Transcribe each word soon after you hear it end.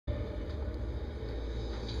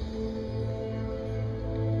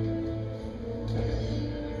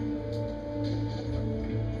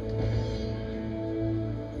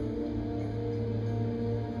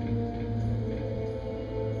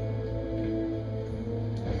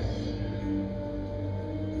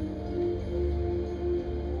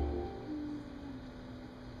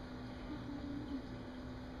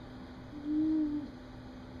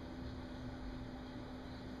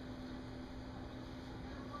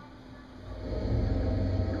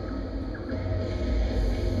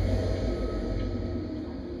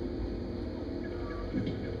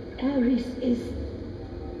Ares is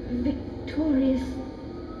victorious.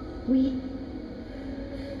 We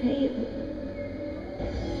fail.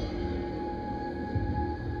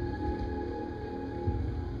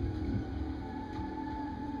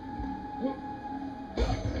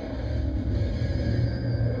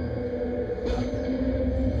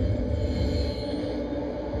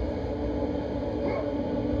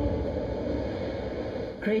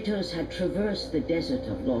 Kratos had traversed the desert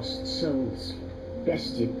of lost souls,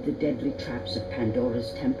 bested the deadly traps of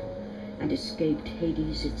Pandora's temple, and escaped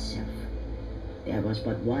Hades itself. There was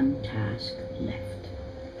but one task left.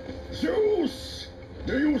 Zeus!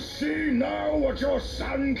 Do you see now what your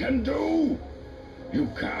son can do? You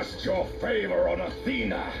cast your favor on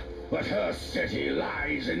Athena, but her city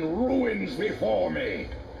lies in ruins before me.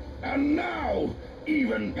 And now,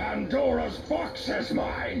 even Pandora's box is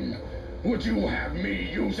mine. Would you have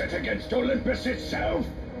me use it against Olympus itself?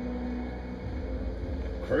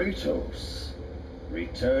 Kratos,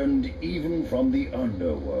 returned even from the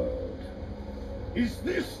underworld. Is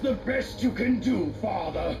this the best you can do,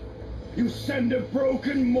 Father? You send a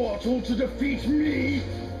broken mortal to defeat me,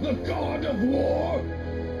 the god of war?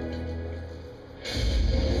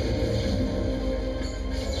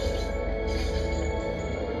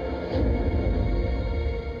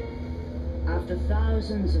 After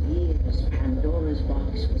thousands of years, Pandora's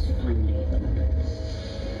box was finally opened.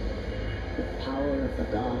 The power of the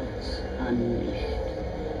gods unleashed.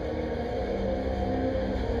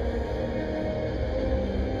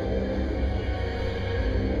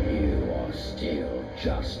 You are still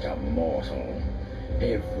just a mortal.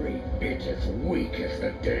 Every bit as weak as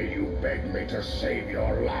the day you begged me to save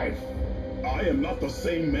your life. I am not the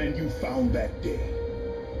same man you found that day.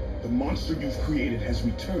 The monster you've created has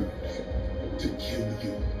returned to kill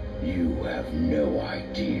you. You have no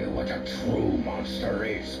idea what a true monster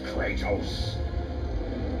is, Kratos.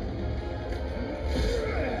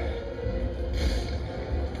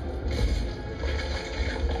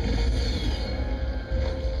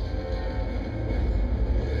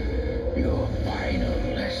 Your final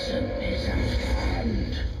lesson is at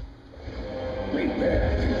hand.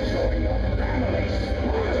 Prepare to join your family,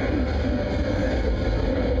 Spartan.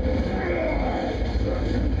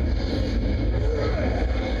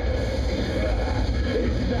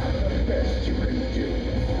 Is that the best you can do?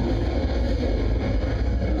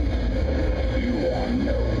 You are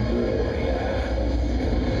no warrior.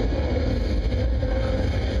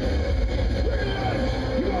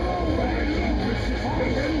 You are already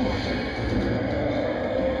crucified.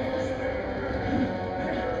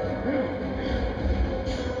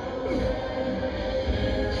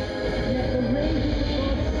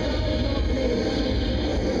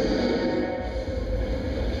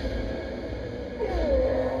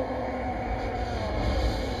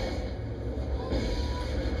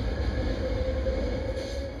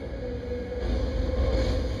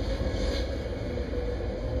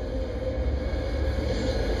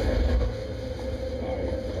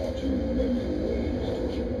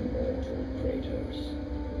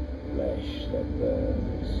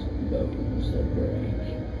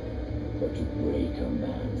 But to break a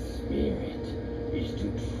man's spirit is to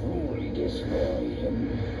truly destroy him.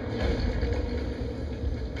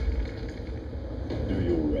 Do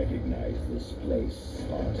you recognize this place,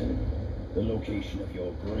 Spartan? The location of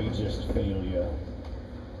your greatest failure?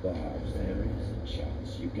 Perhaps there is a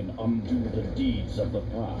chance you can undo the deeds of the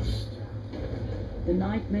past. The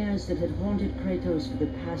nightmares that had haunted Kratos for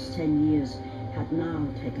the past 10 years had now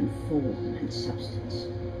taken form and substance.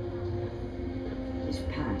 His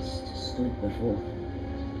past stood before him.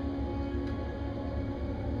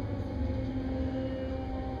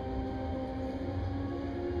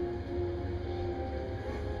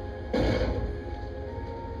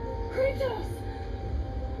 Kratos!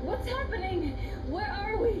 What's happening? Where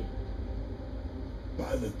are we?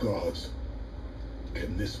 By the gods,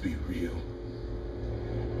 can this be real?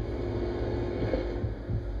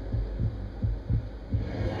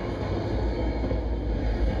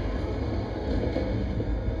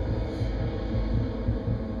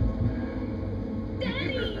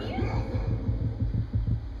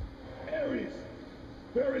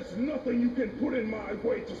 There is nothing you can put in my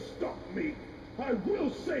way to stop me. I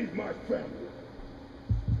will save my family.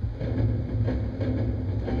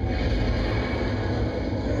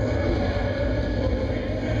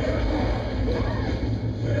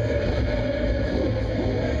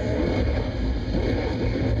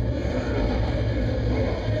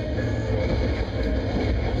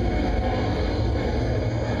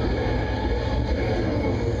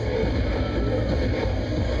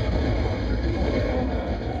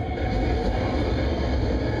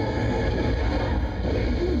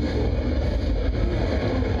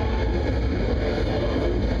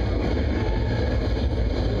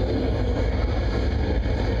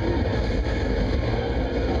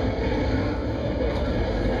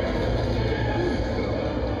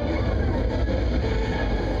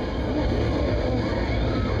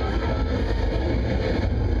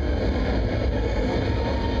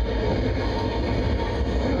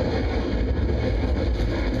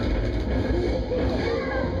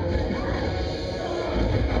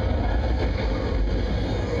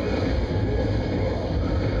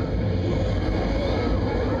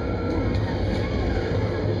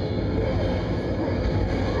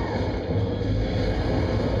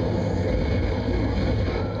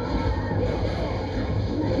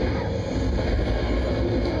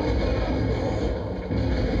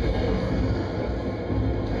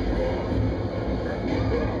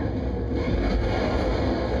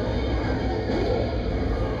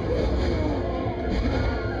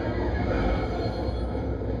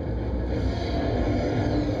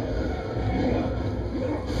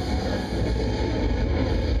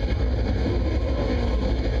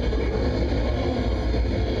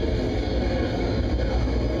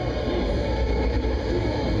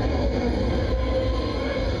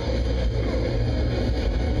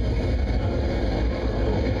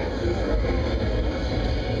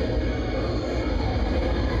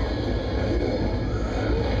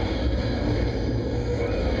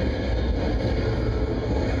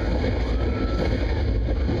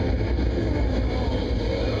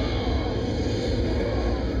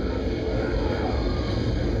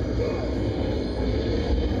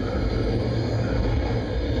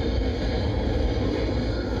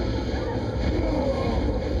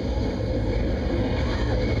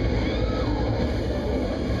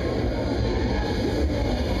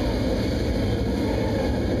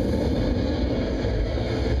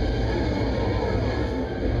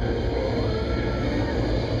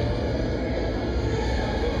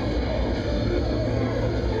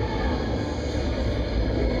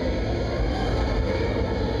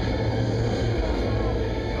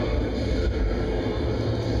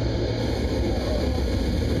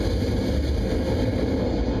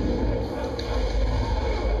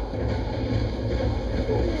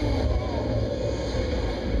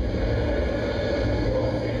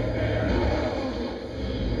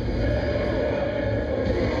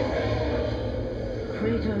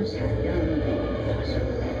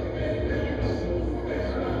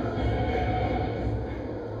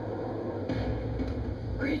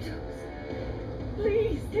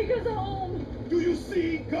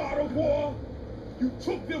 You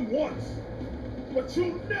took them once, but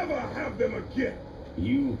you'll never have them again.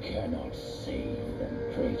 You cannot save them,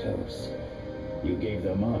 Kratos. You gave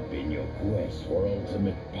them up in your quest for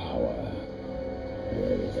ultimate power.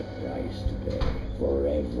 There is a price to pay for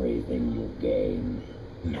everything you gain.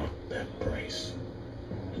 Not that price.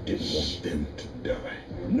 I didn't want them to die.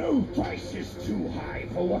 No price is too high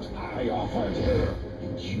for what I offered.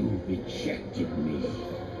 And you rejected me.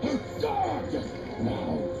 A god!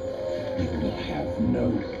 Now, you will have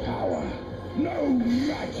no power, no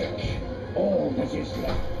magic. All that is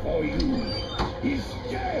left for you is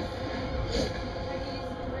death!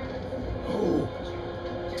 Oh,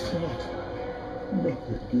 God. Not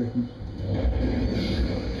again.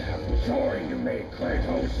 Should have joined me,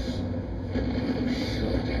 Kratos.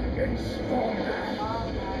 Should have been stronger.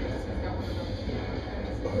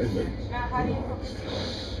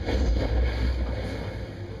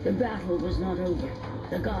 The battle was not over.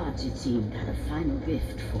 The gods, it seemed, had a final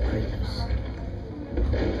gift for Kratos.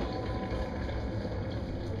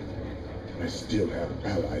 I still have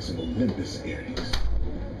allies in Olympus, Ares.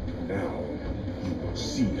 Now, you will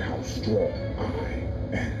see how strong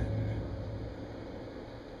I am.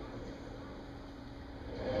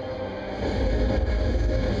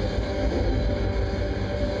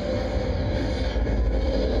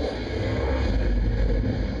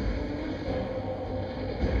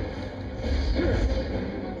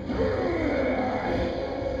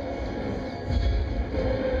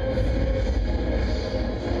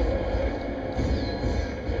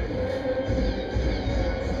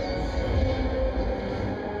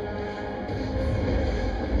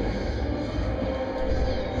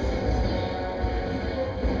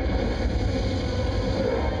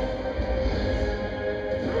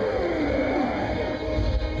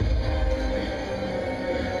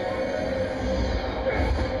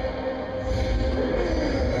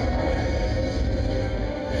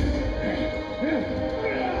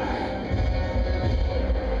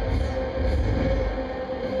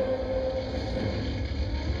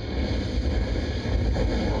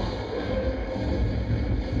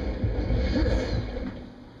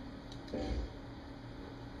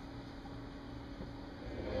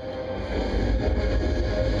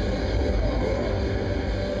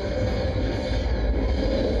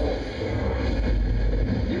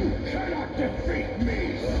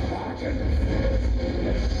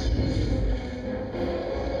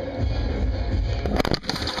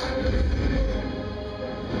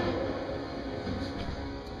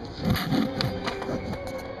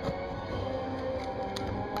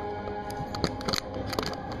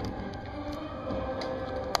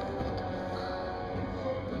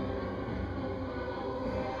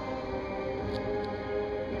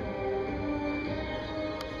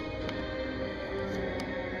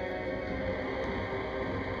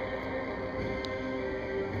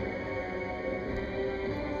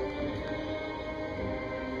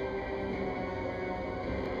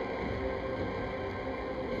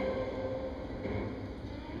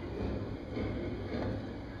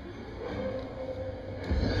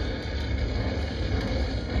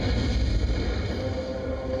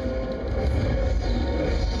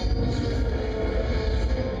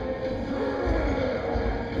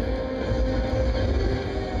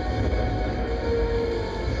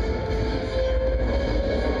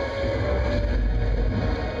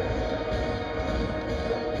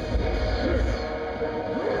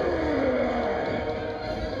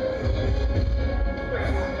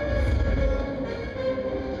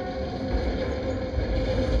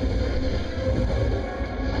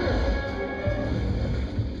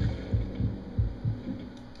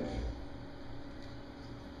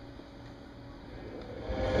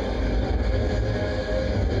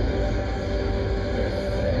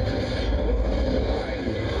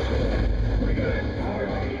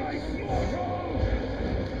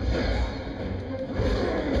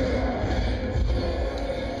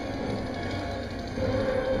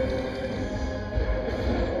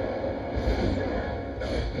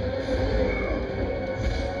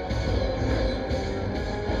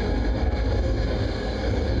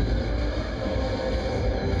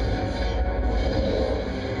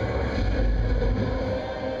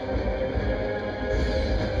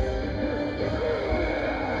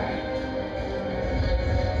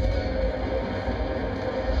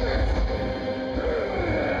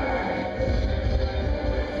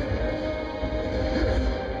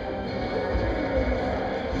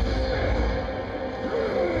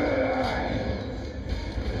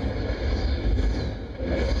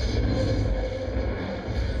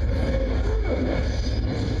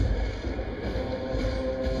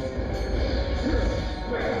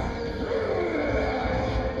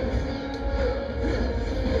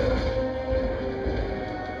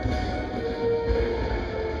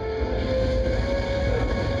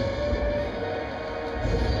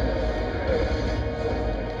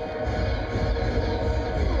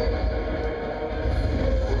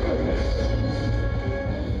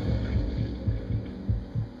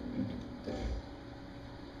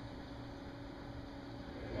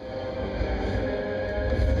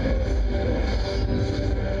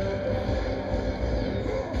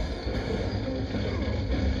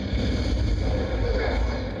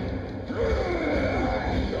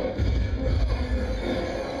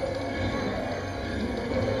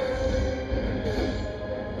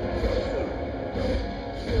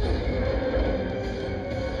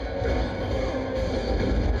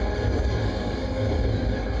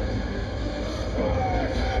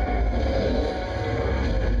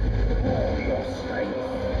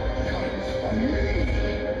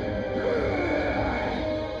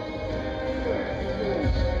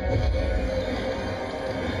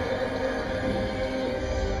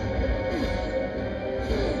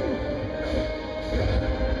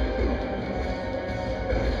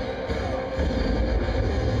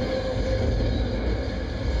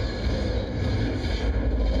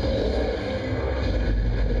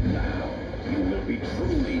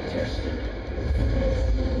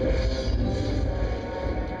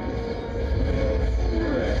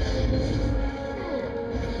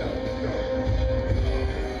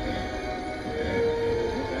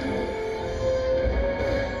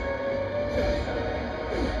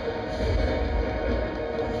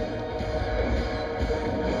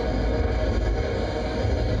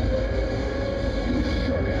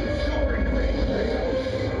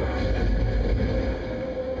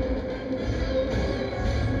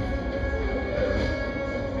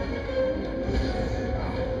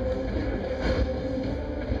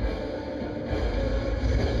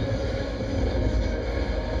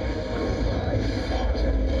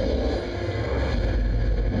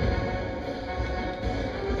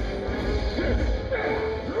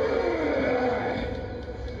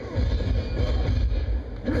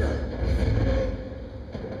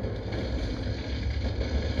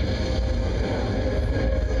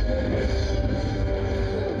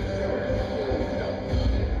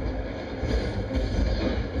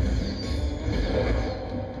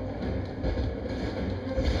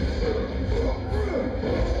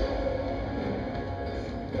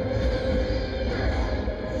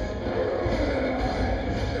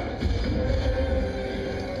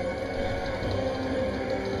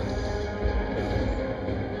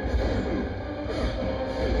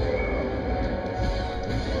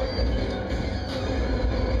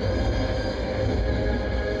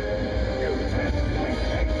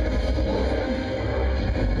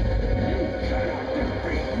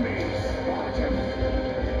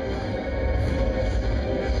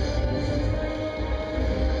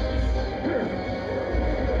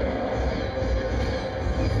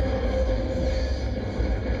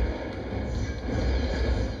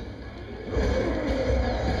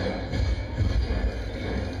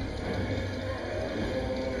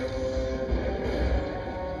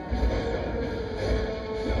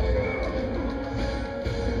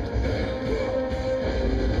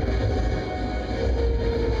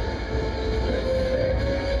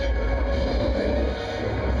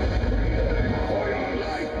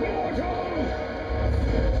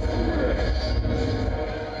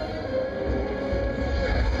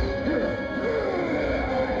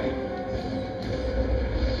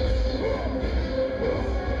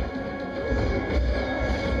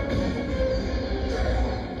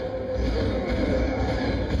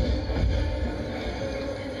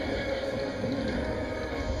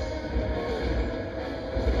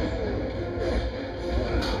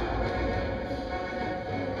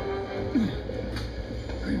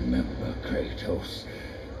 Remember, Kratos,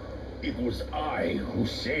 it was I who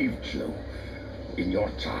saved you in your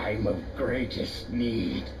time of greatest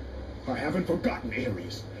need. I haven't forgotten,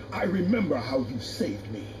 Ares. I remember how you saved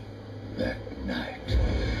me. That night,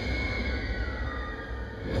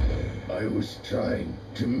 I was trying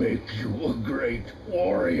to make you a great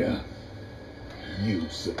warrior. You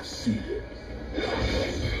succeeded.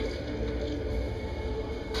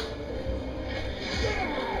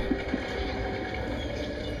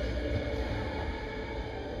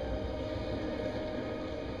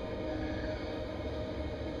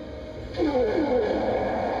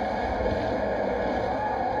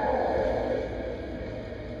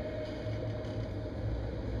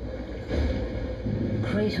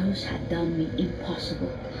 Kratos had done the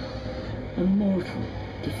impossible. A mortal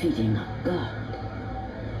defeating a god.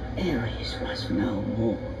 Ares was no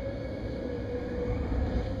more.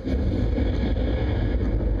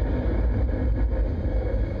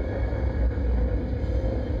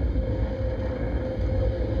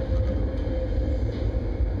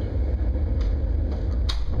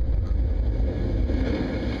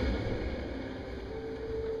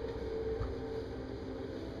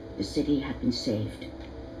 The city had been saved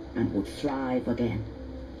and would thrive again.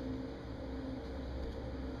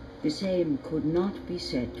 The same could not be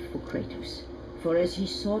said for Kratos, for as he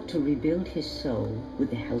sought to rebuild his soul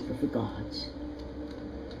with the help of the gods,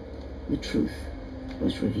 the truth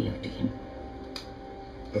was revealed to him.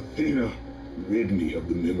 Athena, rid me of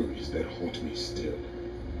the memories that haunt me still.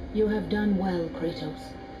 You have done well,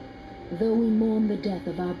 Kratos. Though we mourn the death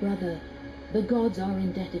of our brother, the gods are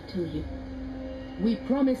indebted to you. We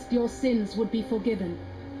promised your sins would be forgiven,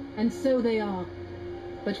 and so they are.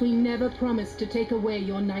 But we never promised to take away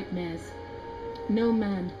your nightmares. No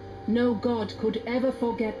man, no god could ever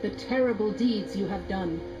forget the terrible deeds you have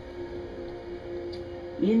done.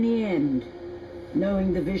 In the end,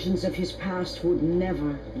 knowing the visions of his past would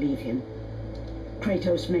never leave him,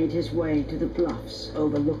 Kratos made his way to the bluffs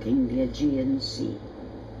overlooking the Aegean Sea.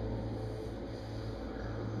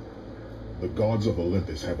 The gods of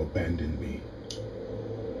Olympus have abandoned me.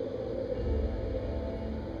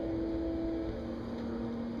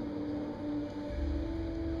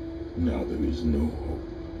 Now there is no hope.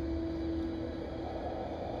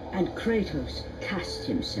 And Kratos cast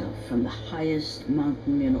himself from the highest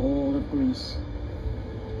mountain in all of Greece.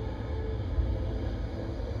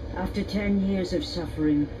 After 10 years of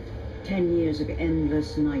suffering, 10 years of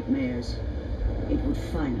endless nightmares, it would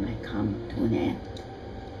finally come to an end.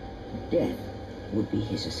 Death would be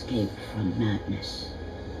his escape from madness.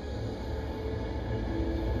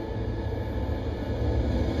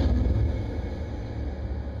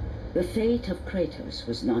 The fate of Kratos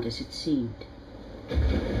was not as it seemed.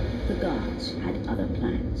 The gods had other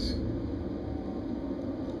plans.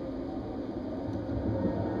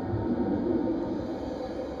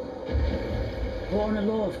 Borne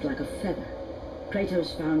aloft like a feather,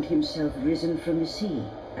 Kratos found himself risen from the sea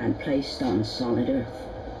and placed on solid earth.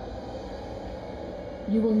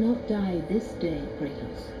 You will not die this day,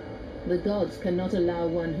 Kratos. The gods cannot allow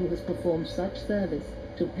one who has performed such service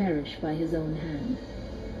to perish by his own hand.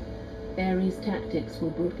 Ares' tactics were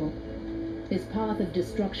brutal. His path of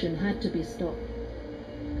destruction had to be stopped.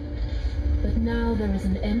 But now there is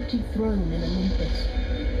an empty throne in Olympus,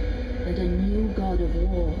 and a new god of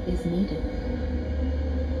war is needed.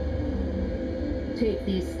 Take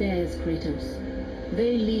these stairs, Kratos.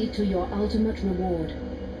 They lead to your ultimate reward.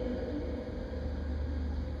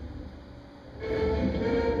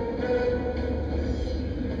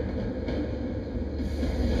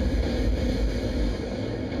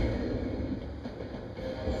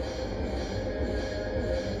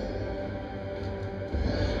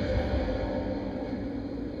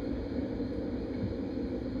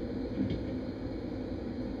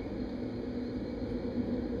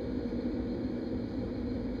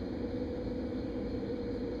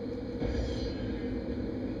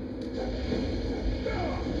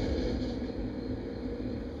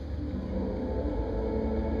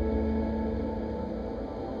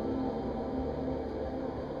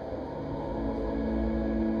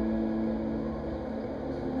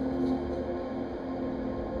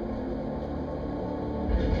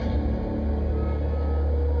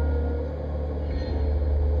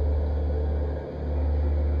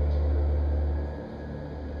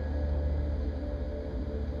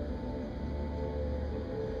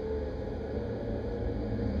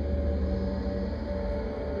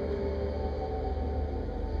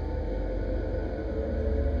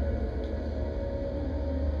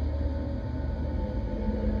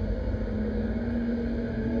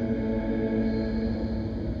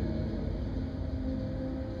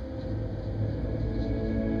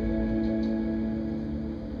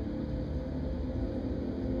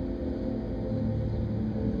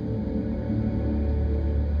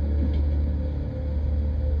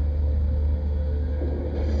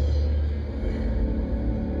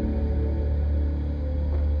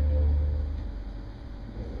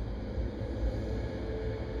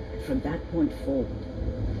 From that point forward,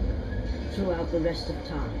 throughout the rest of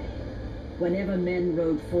time, whenever men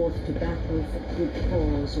rode forth to battle for good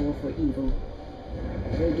cause or for evil,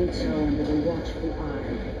 they did so under the watchful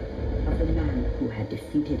eye of the man who had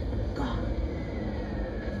defeated a god.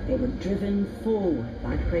 They were driven forward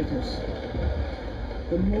by Kratos,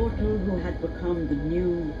 the mortal who had become the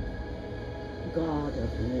new god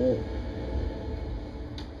of war.